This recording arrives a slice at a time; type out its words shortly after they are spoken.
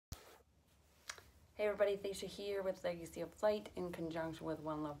Hey everybody, Thacia here with Legacy of Flight in conjunction with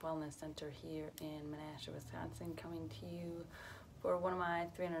One Love Wellness Center here in Menasha, Wisconsin, coming to you for one of my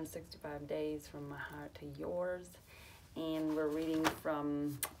 365 days from my heart to yours. And we're reading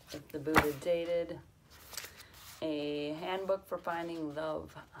from If the Buddha Dated, a handbook for finding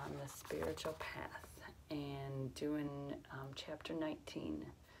love on the spiritual path, and doing chapter 19,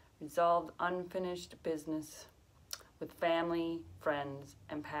 resolved unfinished business with family, friends,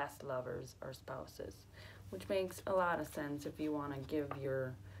 and past lovers or spouses, which makes a lot of sense if you want to give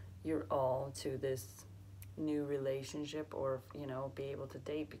your all to this new relationship, or be able to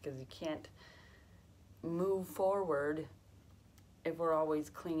date, because you can't move forward if we're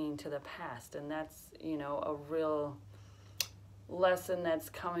always clinging to the past. And that's a real lesson that's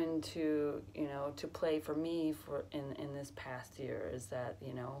coming to to play for me in this past year, is that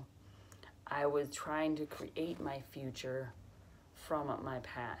I was trying to create my future from my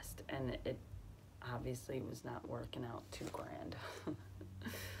past, and it obviously was not working out too grand.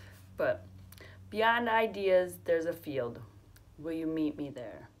 But beyond ideas, there's a field. Will you meet me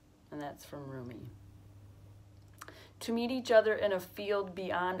there? And that's from Rumi. To meet each other in a field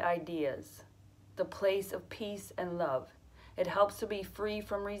beyond ideas, the place of peace and love. It helps to be free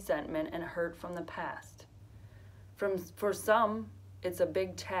from resentment and hurt from the past. For some, it's a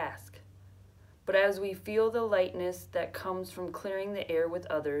big task. But as we feel the lightness that comes from clearing the air with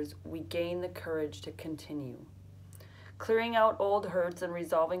others, we gain the courage to continue. Clearing out old hurts and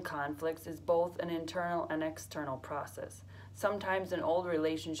resolving conflicts is both an internal and external process. Sometimes an old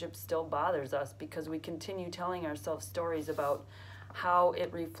relationship still bothers us because we continue telling ourselves stories about how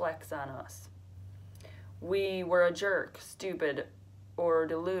it reflects on us. We were a jerk, stupid, or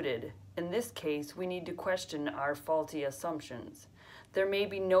deluded. In this case, we need to question our faulty assumptions. There may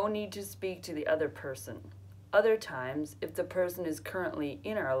be no need to speak to the other person. Other times, if the person is currently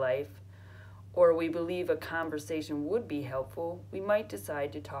in our life, or we believe a conversation would be helpful, we might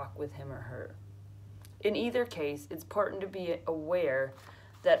decide to talk with him or her. In either case, it's important to be aware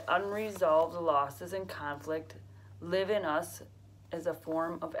that unresolved losses and conflict live in us as a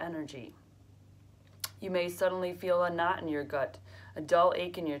form of energy. You may suddenly feel a knot in your gut, a dull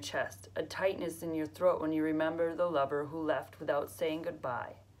ache in your chest, a tightness in your throat when you remember the lover who left without saying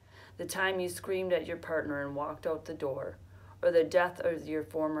goodbye, the time you screamed at your partner and walked out the door, or the death of your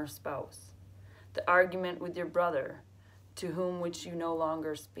former spouse, the argument with your brother, to whom which you no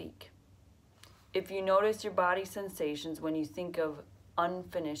longer speak. If you notice your body sensations when you think of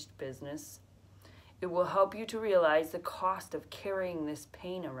unfinished business, it will help you to realize the cost of carrying this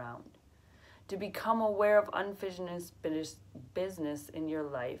pain around. To become aware of unfinished business in your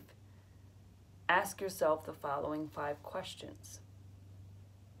life, ask yourself the following 5 questions.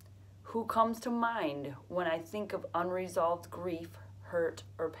 Who comes to mind when I think of unresolved grief, hurt,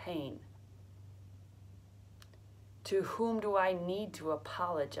 or pain? To whom do I need to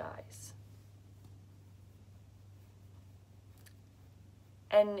apologize?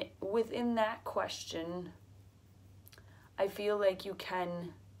 And within that question, I feel like you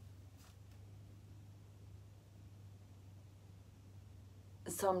can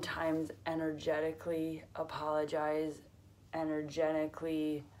sometimes energetically apologize,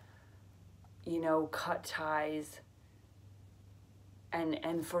 energetically, cut ties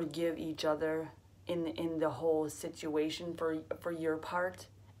and forgive each other in the whole situation for your part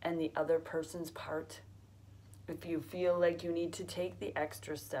and the other person's part. If you feel like you need to take the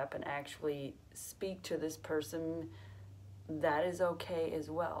extra step and actually speak to this person, that is okay as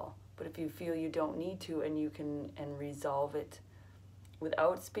well. But if you feel you don't need to and you can resolve it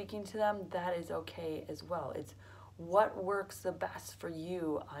without speaking to them, that is okay as well. It's what works the best for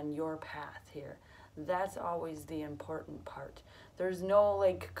you on your path here. That's always the important part. There's no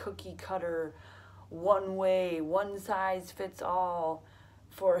cookie cutter, one way, one size fits all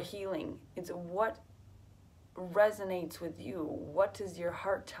for healing. It's what resonates with you. What is your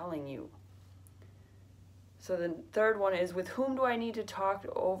heart telling you? So the third one is, with whom do I need to talk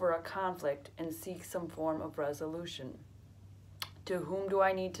over a conflict and seek some form of resolution? To whom do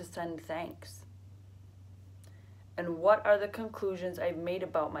I need to send thanks? And what are the conclusions I've made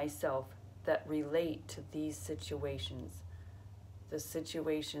about myself that relate to these situations, the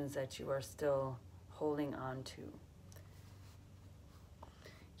situations that you are still holding on to?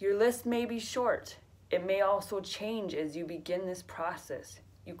 Your list may be short. It may also change as you begin this process.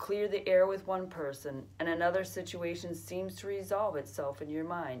 You clear the air with one person, and another situation seems to resolve itself in your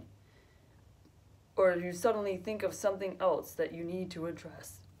mind. Or you suddenly think of something else that you need to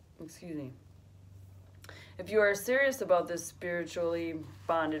address. Excuse me. If you are serious about this spiritually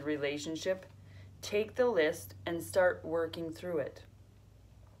bonded relationship, take the list and start working through it.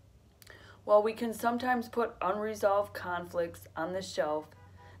 While we can sometimes put unresolved conflicts on the shelf,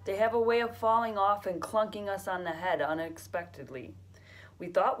 they have a way of falling off and clunking us on the head unexpectedly. We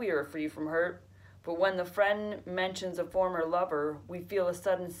thought we were free from hurt, but when the friend mentions a former lover, we feel a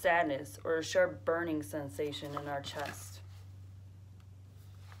sudden sadness or a sharp burning sensation in our chest.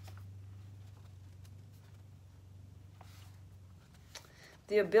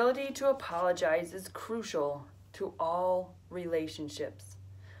 The ability to apologize is crucial to all relationships.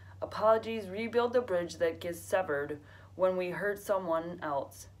 Apologies rebuild the bridge that gets severed when we hurt someone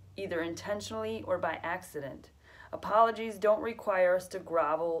else, either intentionally or by accident. Apologies don't require us to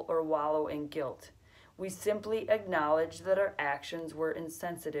grovel or wallow in guilt. We simply acknowledge that our actions were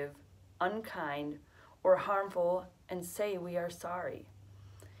insensitive, unkind, or harmful and say we are sorry.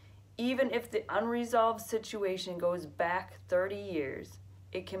 Even if the unresolved situation goes back 30 years,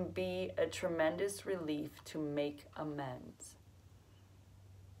 it can be a tremendous relief to make amends.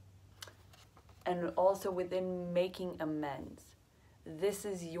 And also within making amends, this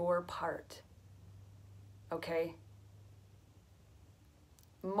is your part, okay?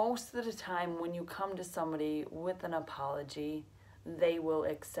 Most of the time when you come to somebody with an apology, they will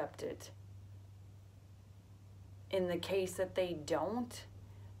accept it. In the case that they don't,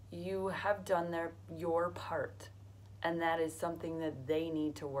 you have done your part. And that is something that they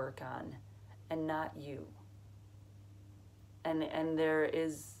need to work on, and not you. And there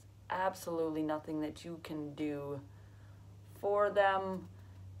is absolutely nothing that you can do for them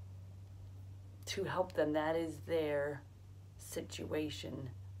to help them. That is their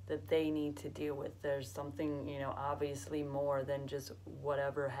situation that they need to deal with. There's something, obviously more than just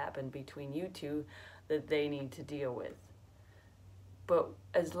whatever happened between you two that they need to deal with. But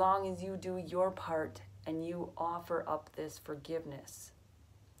as long as you do your part and you offer up this forgiveness,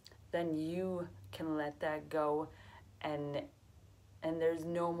 then you can let that go, and there's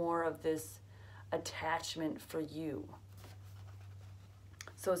no more of this attachment for you.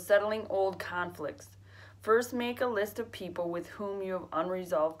 So settling old conflicts. First, make a list of people with whom you have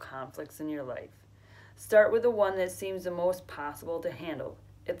unresolved conflicts in your life. Start with the one that seems the most possible to handle.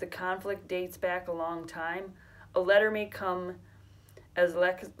 If the conflict dates back a long time, a letter may come as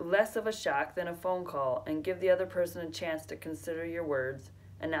less of a shock than a phone call, and give the other person a chance to consider your words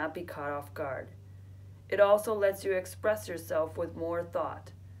and not be caught off guard. It also lets you express yourself with more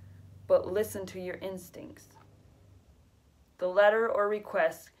thought, but listen to your instincts. The letter or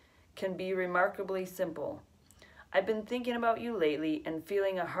request can be remarkably simple. I've been thinking about you lately and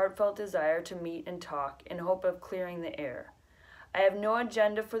feeling a heartfelt desire to meet and talk in hope of clearing the air. I have no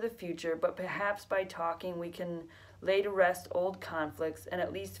agenda for the future, but perhaps by talking we can lay to rest old conflicts and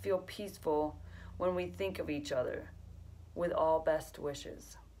at least feel peaceful when we think of each other. With all best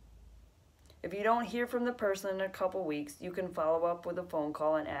wishes. If you don't hear from the person in a couple weeks, you can follow up with a phone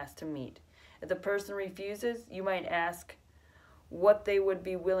call and ask to meet. If the person refuses, you might ask what they would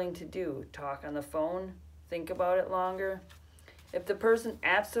be willing to do. Talk on the phone, think about it longer. If the person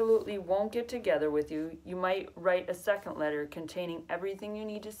absolutely won't get together with you, you might write a second letter containing everything you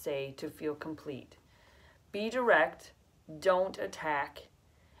need to say to feel complete. Be direct, don't attack,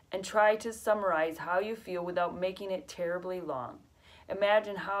 and try to summarize how you feel without making it terribly long.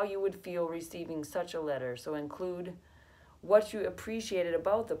 Imagine how you would feel receiving such a letter, so include what you appreciated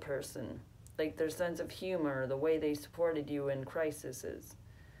about the person, like their sense of humor, the way they supported you in crises.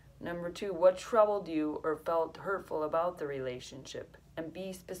 Number 2, what troubled you or felt hurtful about the relationship, and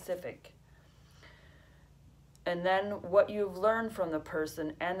be specific. And then what you've learned from the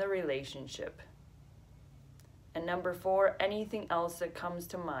person and the relationship. And number 4, anything else that comes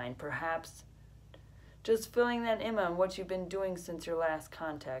to mind, perhaps just filling that in on what you've been doing since your last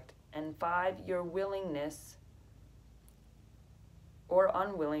contact. And 5, your willingness or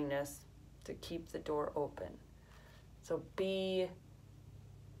unwillingness to keep the door open. So be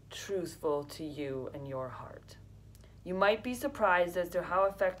truthful to you and your heart. You might be surprised as to how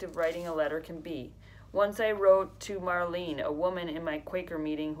effective writing a letter can be. Once I wrote to Marlene, a woman in my Quaker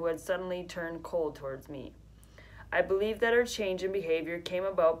meeting who had suddenly turned cold towards me. I believe that her change in behavior came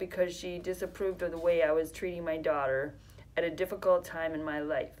about because she disapproved of the way I was treating my daughter at a difficult time in my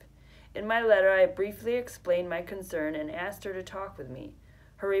life. In my letter, I briefly explained my concern and asked her to talk with me.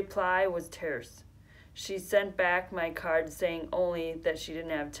 Her reply was terse. She sent back my card saying only that she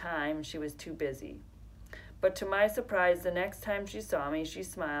didn't have time, she was too busy. But to my surprise, the next time she saw me, she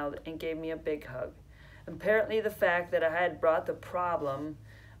smiled and gave me a big hug. Apparently, the fact that I had brought the problem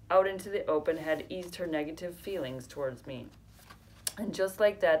out into the open had eased her negative feelings towards me. And just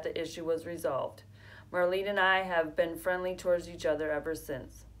like that, the issue was resolved. Marlene and I have been friendly towards each other ever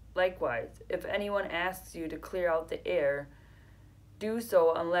since. Likewise, if anyone asks you to clear out the air, Do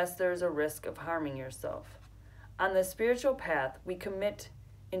so unless there's a risk of harming yourself. On the spiritual path, we commit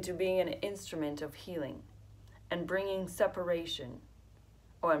into being an instrument of healing and bringing separation,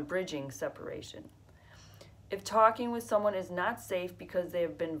 and bridging separation. If talking with someone is not safe because they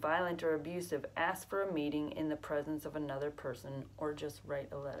have been violent or abusive, ask for a meeting in the presence of another person or just write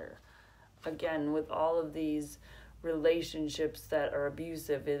a letter. Again, with all of these relationships that are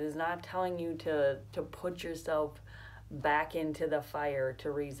abusive, it is not telling you to put yourself back into the fire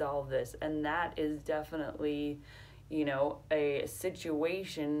to resolve this. And that is definitely, a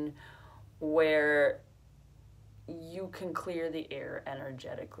situation where you can clear the air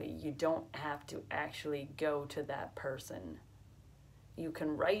energetically. You don't have to actually go to that person. You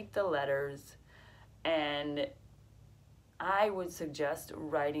can write the letters, and I would suggest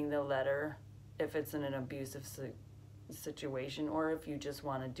writing the letter if it's in an abusive situation, or if you just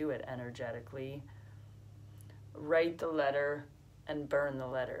want to do it energetically. Write the letter and burn the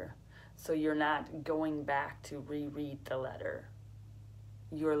letter. So you're not going back to reread the letter.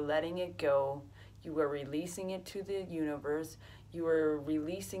 You're letting it go. You are releasing it to the universe. You are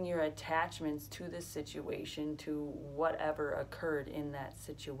releasing your attachments to the situation, to whatever occurred in that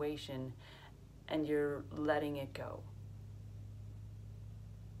situation, and you're letting it go.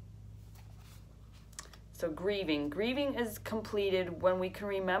 So grieving. Grieving is completed when we can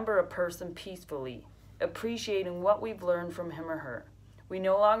remember a person peacefully, appreciating what we've learned from him or her. We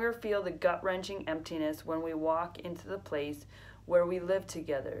no longer feel the gut-wrenching emptiness when we walk into the place where we live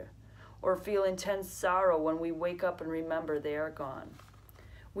together, or feel intense sorrow when we wake up and remember they are gone.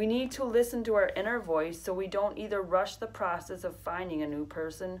 We need to listen to our inner voice so we don't either rush the process of finding a new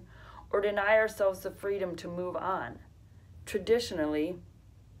person or deny ourselves the freedom to move on. Traditionally,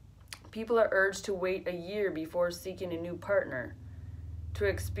 people are urged to wait a year before seeking a new partner, to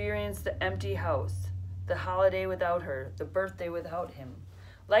experience the empty house, the holiday without her, the birthday without him.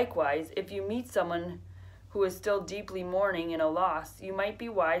 Likewise, if you meet someone who is still deeply mourning in a loss, you might be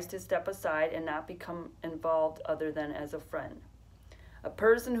wise to step aside and not become involved other than as a friend. A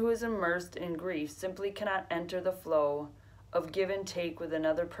person who is immersed in grief simply cannot enter the flow of give and take with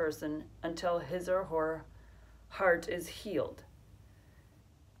another person until his or her heart is healed.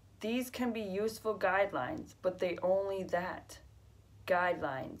 These can be useful guidelines, but they only that.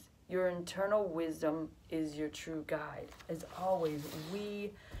 Guidelines. Your internal wisdom is your true guide. As always,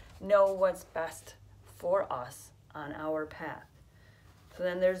 we know what's best for us on our path. So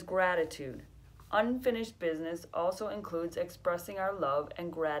then there's gratitude. Unfinished business also includes expressing our love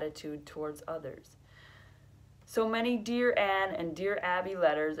and gratitude towards others. So many Dear Anne and Dear Abby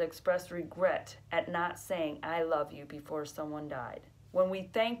letters express regret at not saying I love you before someone died. When we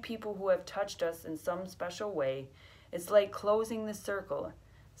thank people who have touched us in some special way, it's like closing the circle.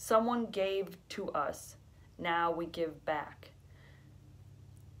 Someone gave to us, now we give back.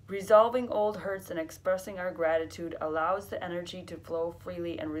 Resolving old hurts and expressing our gratitude allows the energy to flow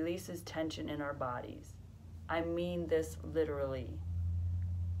freely and releases tension in our bodies. I mean this literally.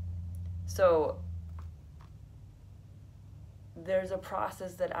 So there's a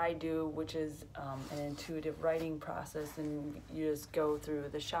process that I do, which is an intuitive writing process, and you just go through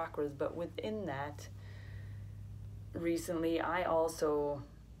the chakras. But within that, recently I also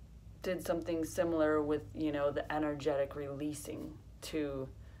did something similar with, the energetic releasing to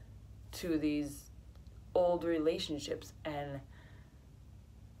these old relationships. And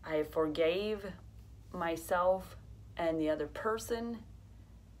I forgave myself and the other person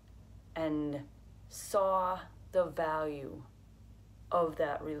and saw the value of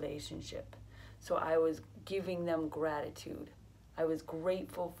that relationship. So I was giving them gratitude. I was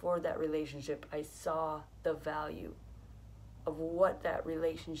grateful for that relationship. I saw the value of what that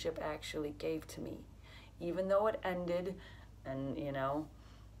relationship actually gave to me. Even though it ended and,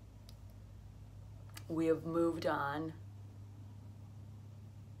 we have moved on,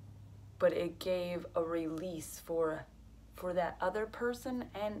 but it gave a release for that other person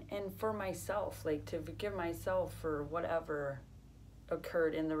and for myself, like to forgive myself for whatever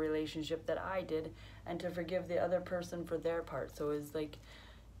occurred in the relationship that I did, and to forgive the other person for their part. So it's like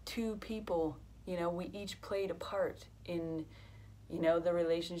two people, we each played a part in, the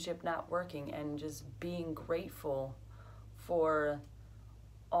relationship not working, and just being grateful for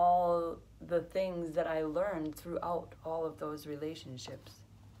all the things that I learned throughout all of those relationships.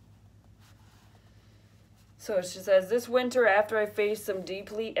 So she says, this winter, after I faced some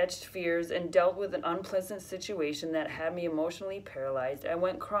deeply etched fears and dealt with an unpleasant situation that had me emotionally paralyzed, I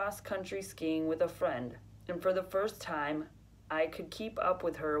went cross-country skiing with a friend. And for the first time, I could keep up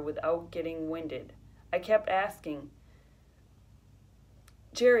with her without getting winded. I kept asking,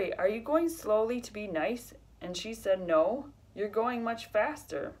 Jerry, are you going slowly to be nice? And she said, no. you're going much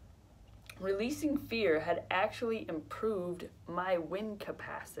faster. Releasing fear had actually improved my win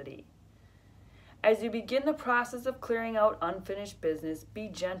capacity. As you begin the process of clearing out unfinished business, be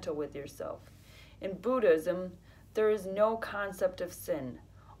gentle with yourself. In Buddhism, there is no concept of sin.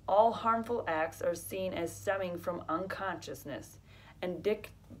 All harmful acts are seen as stemming from unconsciousness and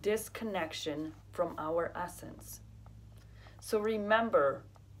disconnection from our essence. So remember,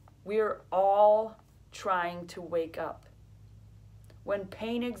 we are all trying to wake up. When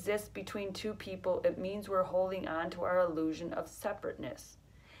pain exists between two people, it means we're holding on to our illusion of separateness.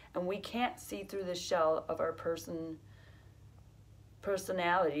 And we can't see through the shell of our personalities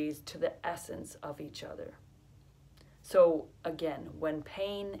to the essence of each other. So again, when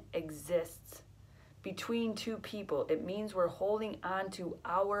pain exists between two people, it means we're holding on to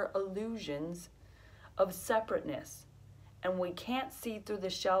our illusions of separateness. And we can't see through the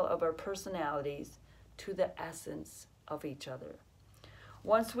shell of our personalities to the essence of each other.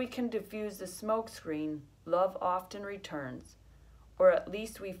 Once we can diffuse the smokescreen, love often returns, or at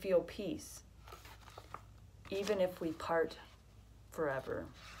least we feel peace, even if we part forever.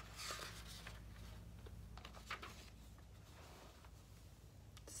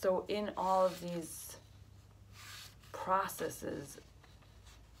 So in all of these processes,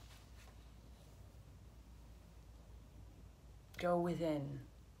 go within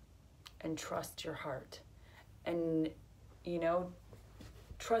and trust your heart. And, you know,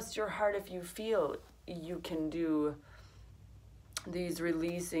 trust your heart if you feel you can do these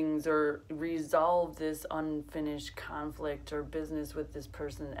releasings or resolve this unfinished conflict or business with this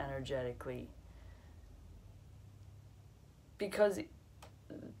person energetically. Because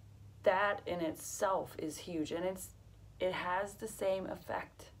that in itself is huge, and it has the same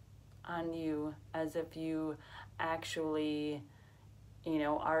effect on you as if you actually, you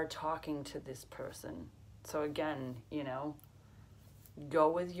know, are talking to this person. So again, you know, go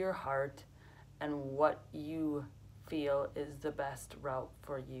with your heart and what you feel is the best route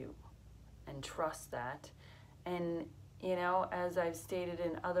for you, and trust that. And, you know, as I've stated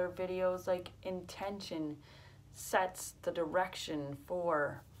in other videos, like, intention sets the direction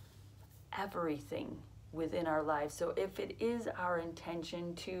for everything within our lives. So if it is our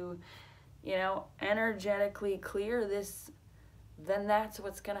intention to, you know, energetically clear this, then that's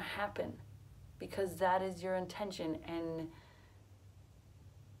what's going to happen, because that is your intention. And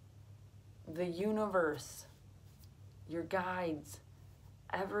the universe, your guides,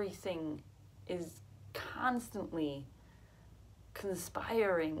 everything is constantly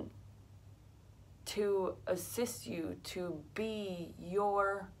conspiring to assist you to be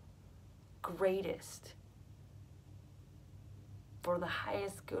your greatest for the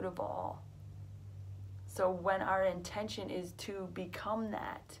highest good of all. So when our intention is to become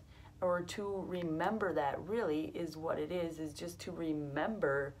that, or to remember that, really is what it is just to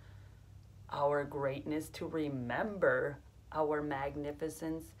remember our greatness, to remember our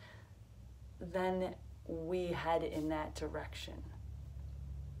magnificence, then we head in that direction.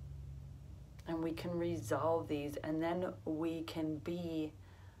 And we can resolve these, and then we can be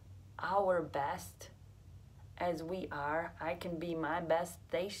our best as we are. I can be my best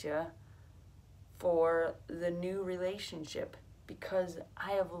Thacia for the new relationship, because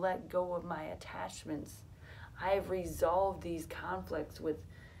I have let go of my attachments. I have resolved these conflicts with,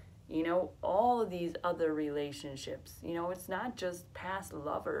 you know, all of these other relationships. You know, it's not just past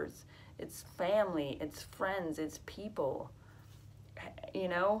lovers, it's family, it's friends, it's people. You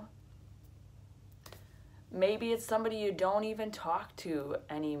know, maybe it's somebody you don't even talk to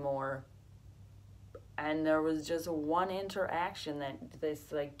anymore, and there was just one interaction that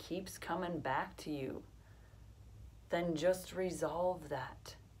this like keeps coming back to you. Then just resolve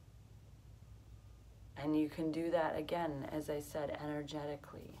that. And you can do that again, as I said,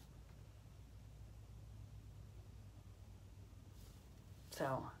 energetically.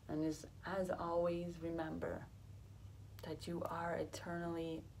 So, and as always, remember that you are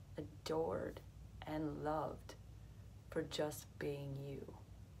eternally adored and loved for just being you.